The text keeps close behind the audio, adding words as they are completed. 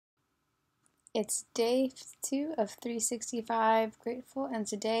It's day 2 of 365 grateful, and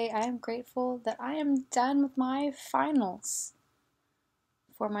today I am grateful that I am done with my finals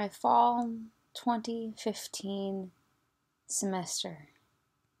for my fall 2015 semester.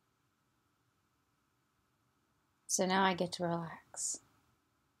 So now I get to relax.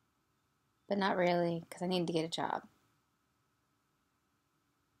 But not really, because I need to get a job.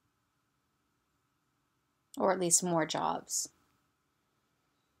 Or at least more jobs.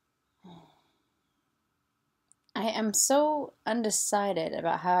 I am so undecided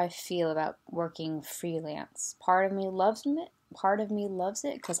about how I feel about working freelance. Part of me loves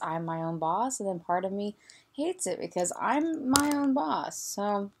it because I'm my own boss, and then part of me hates it because I'm my own boss.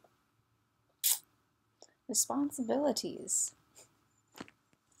 So, responsibilities.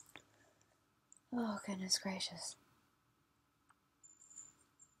 Oh, goodness gracious.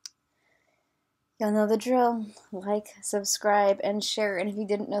 Y'all know the drill. Like, subscribe, and share. And if you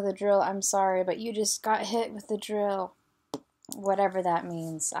didn't know the drill, I'm sorry, but you just got hit with the drill. Whatever that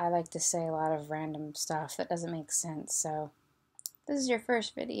means. I like to say a lot of random stuff that doesn't make sense, so this is your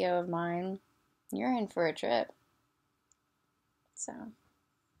first video of mine. You're in for a trip. So,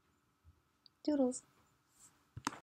 doodles.